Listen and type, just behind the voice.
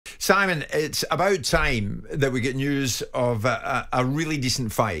Simon, it's about time that we get news of a really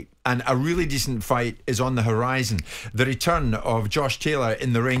decent fight. And a really decent fight is on the horizon. The return of Josh Taylor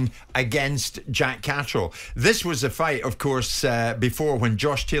in the ring against Jack Catterall. This was a fight, of course, before when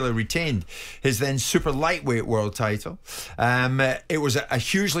Josh Taylor retained his then super lightweight world title. It was a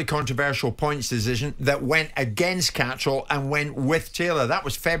hugely controversial points decision that went against Catterall and went with Taylor. That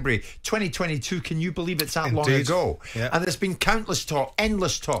was February 2022. Can you believe it's that long ago? Yeah. And there's been countless talk,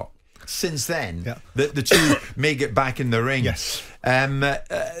 endless talk since then that the two may get back in the ring. Yes.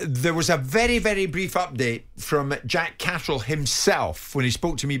 There was a very, very brief update from Jack Catterall himself when he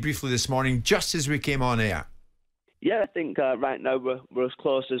spoke to me briefly this morning, just as we came on air. Yeah, I think right now we're as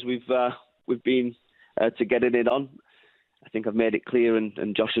close as we've been to getting it on. I think I've made it clear,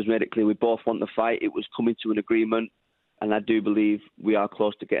 and Josh has made it clear, we both want the fight. It was coming to an agreement, and I do believe we are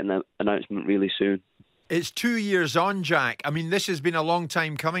close to getting that announcement really soon. It's 2 years on, Jack. I mean, this has been a long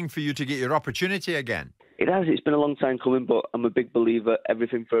time coming for you to get your opportunity again. It has. It's been a long time coming, but I'm a big believer,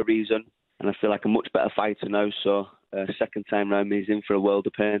 everything for a reason, and I feel like a much better fighter now, so second time round means in for a world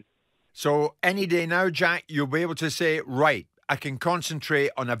of pain. So any day now, Jack, you'll be able to say, right, I can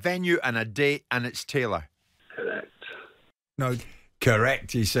concentrate on a venue and a date, and it's Taylor. Correct. No.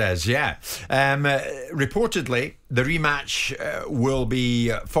 Correct, he says, yeah. Reportedly, the rematch will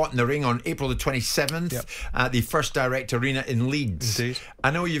be fought in the ring on April the 27th at the First Direct Arena in Leeds. Indeed. I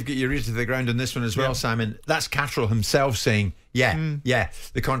know you've got your ear to the ground on this one as well, Simon. That's Catterall himself saying,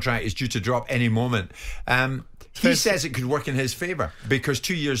 the contract is due to drop any moment. He says it could work in his favour because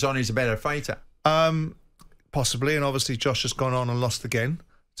 2 years on, he's a better fighter. Possibly, and obviously Josh has gone on and lost again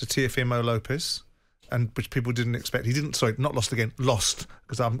to Teofimo Lopez. And which people didn't expect. He didn't, sorry, not lost again, lost,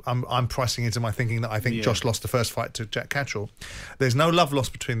 because I'm pricing into my thinking that I think Josh lost the first fight to Jack Catterall. There's no love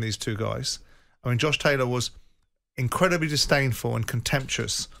lost between these two guys. I mean, Josh Taylor was incredibly disdainful and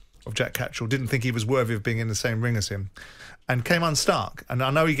contemptuous of Jack Catterall, didn't think he was worthy of being in the same ring as him, and came unstuck. And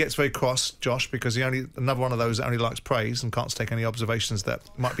I know he gets very cross, Josh, because another one of those that only likes praise and can't take any observations that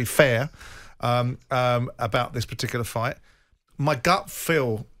might be fair about this particular fight. My gut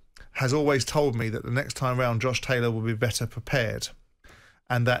feel has always told me that the next time round Josh Taylor will be better prepared,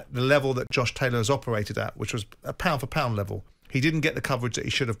 and that the level that Josh Taylor has operated at, which was a pound-for-pound level, he didn't get the coverage that he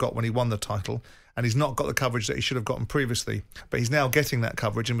should have got when he won the title, and he's not got the coverage that he should have gotten previously, but he's now getting that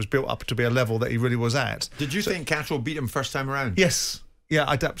coverage and was built up to be a level that he really was at. Did you think Catterall beat him first time around? Yes. Yeah,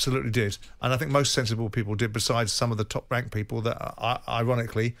 I absolutely did. And I think most sensible people did, besides some of the top-ranked people that,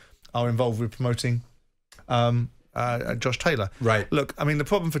 ironically, are involved with promoting Josh Taylor. Right. Look, I mean, the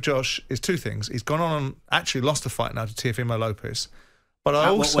problem for Josh is two things. He's gone on and actually lost a fight now to Teofimo Lopez. But I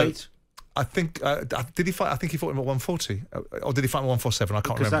also... What weight? I think, did he fight? I think he fought him at 140. Or did he fight him at 147? I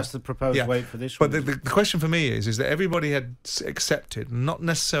can't remember. Because that's the proposed weight for this one. But the question for me is that everybody had accepted, not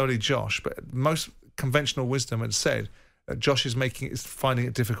necessarily Josh, but most conventional wisdom had said that Josh is finding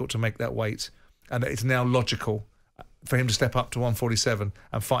it difficult to make that weight, and that it's now logical for him to step up to 147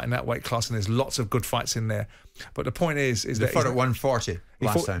 and fight in that weight class, and there's lots of good fights in there. But the point is that... He fought at 140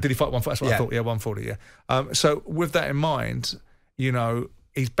 last time. Did he fight 140? That's what I thought, 140, so with that in mind, you know,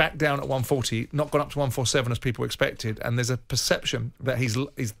 he's back down at 140, not gone up to 147 as people expected, and there's a perception that he's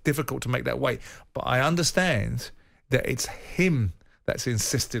difficult to make that weight. But I understand that it's him that's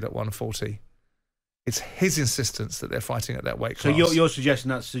insisted at 140. It's his insistence that they're fighting at that weight class. So you're suggesting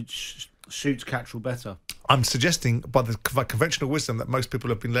that suits Catterall better? I'm suggesting, by the conventional wisdom that most people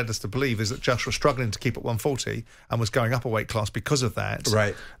have been led us to believe, is that Josh was struggling to keep at 140 and was going up a weight class because of that.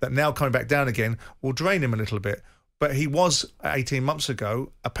 Right. That now coming back down again will drain him a little bit. But he was, 18 months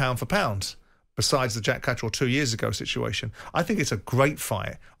ago, a pound for pound, besides the Jack Catterall 2 years ago situation. I think it's a great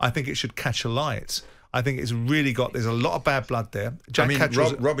fight. I think it should catch a light. I think it's really there's a lot of bad blood there.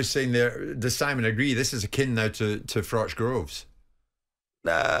 Rob is saying there, does Simon agree, this is akin now to Froch Groves?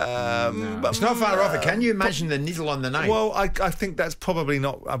 No. It's not far off. Can you imagine the needle on the knife? Well, I think that's probably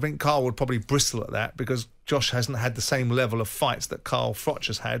not. I think Carl would probably bristle at that because Josh hasn't had the same level of fights that Carl Froch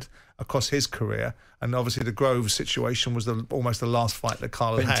has had across his career, and obviously the Groves situation was almost the last fight that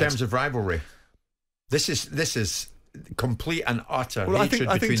Carl had. But in terms of rivalry, this is complete and utter hatred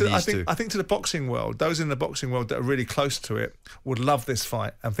between these two. I think to the boxing world, those in the boxing world that are really close to it would love this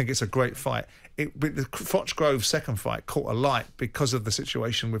fight and think it's a great fight. The Froch Groves second fight caught a light because of the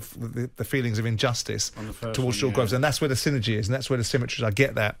situation with the feelings of injustice towards George Groves, and that's where the synergy is, and that's where the symmetry is. I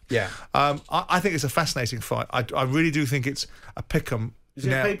get that. Yeah. I think it's a fascinating fight. I really do think it's a pick'em. Is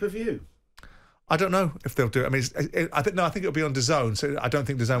it pay-per-view? I don't know if they'll do it. I mean, I think it'll be on DAZN, so I don't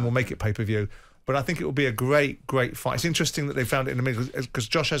think DAZN will make it pay-per-view. But I think it will be a great fight. It's interesting that they found it in the middle because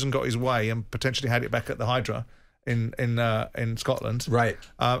Josh hasn't got his way and potentially had it back at the Hydra in Scotland. Right.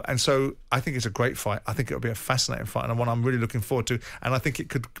 And so I think it's a great fight. I think it'll be a fascinating fight and one I'm really looking forward to. And I think it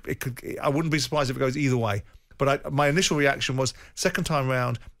could. I wouldn't be surprised if it goes either way. But my initial reaction was, second time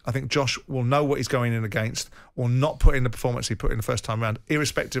round, I think Josh will know what he's going in against, or not put in the performance he put in the first time round,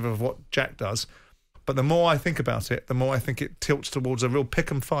 irrespective of what Jack does. But the more I think about it, the more I think it tilts towards a real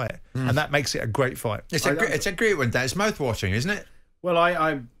pick-em fight, and that makes it a great fight. It's a great one. It's mouth-watering, isn't it? Well,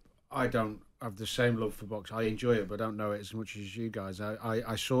 I don't have the same love for boxing. I enjoy it, but I don't know it as much as you guys.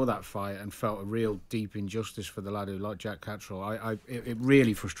 I saw that fight and felt a real deep injustice for the lad who liked Jack Catterall. It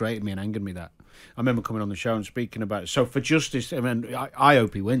really frustrated me and angered me that. I remember coming on the show and speaking about it. So for justice, I mean, I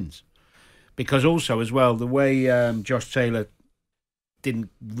hope he wins. Because also, as well, the way Josh Taylor didn't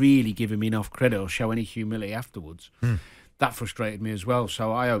really give him enough credit or show any humility afterwards, that frustrated me as well.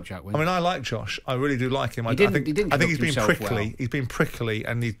 So I hope Jack wins. I mean, I like Josh. I really do like him. I think he's been prickly. Well. He's been prickly,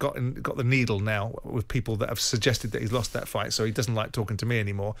 and he's got the needle now with people that have suggested that he's lost that fight. So he doesn't like talking to me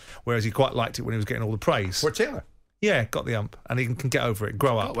anymore. Whereas he quite liked it when he was getting all the praise. For Taylor. Yeah, got the ump, and he can get over it,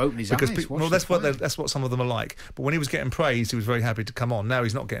 grow up. Open his eyes. Well, that's what some of them are like. But when he was getting praised, he was very happy to come on. Now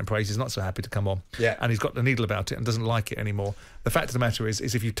he's not getting praised; he's not so happy to come on. Yeah, and he's got the needle about it and doesn't like it anymore. The fact of the matter is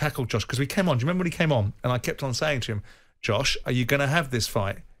if you tackle Josh, because we came on. Do you remember when he came on? And I kept on saying to him, Josh, are you going to have this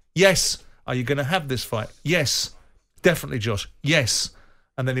fight? Yes. Are you going to have this fight? Yes. Definitely, Josh. Yes.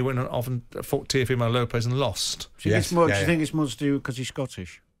 And then he went off and fought Teofimo Lopez and lost. Do you think it's more to do because he's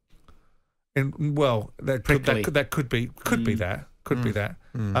Scottish? That could be that. Could be that.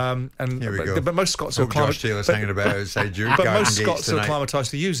 And here we go. But most Scots are Josh Taylor's hanging about outside your But most Scots are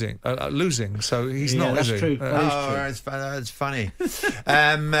acclimatised to losing, so he's not. That's true. That's funny. This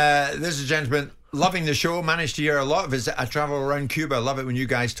is a gentleman loving the show. Managed to hear a lot of his travel around Cuba. Love it when you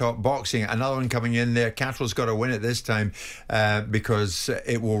guys talk boxing. Another one coming in there. Catterall's got to win it this time because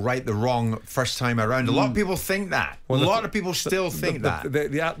it will right the wrong first time around. A lot of people think that. Well, a lot of people still think that.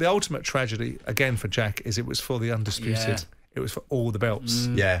 The ultimate tragedy again for Jack is it was for the undisputed. Yeah. It was for all the belts.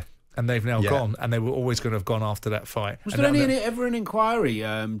 Yeah. And they've now gone, and they were always going to have gone after that fight. Was there ever an inquiry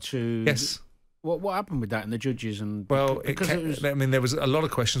to... Yes. What happened with that and the judges? And well, there was a lot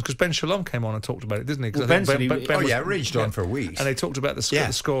of questions because Ben Shalom came on and talked about it, didn't he? Well, Ben it raged on for weeks. And they talked about the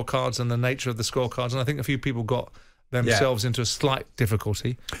scorecards and the nature of the scorecards, and I think a few people got themselves into a slight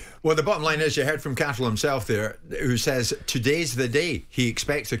difficulty. Well, the bottom line is you heard from Catterall himself there, who says today's the day. He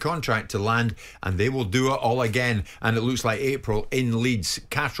expects a contract to land and they will do it all again, and it looks like April in Leeds.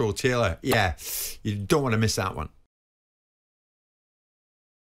 Catterall, Taylor, you don't want to miss that one.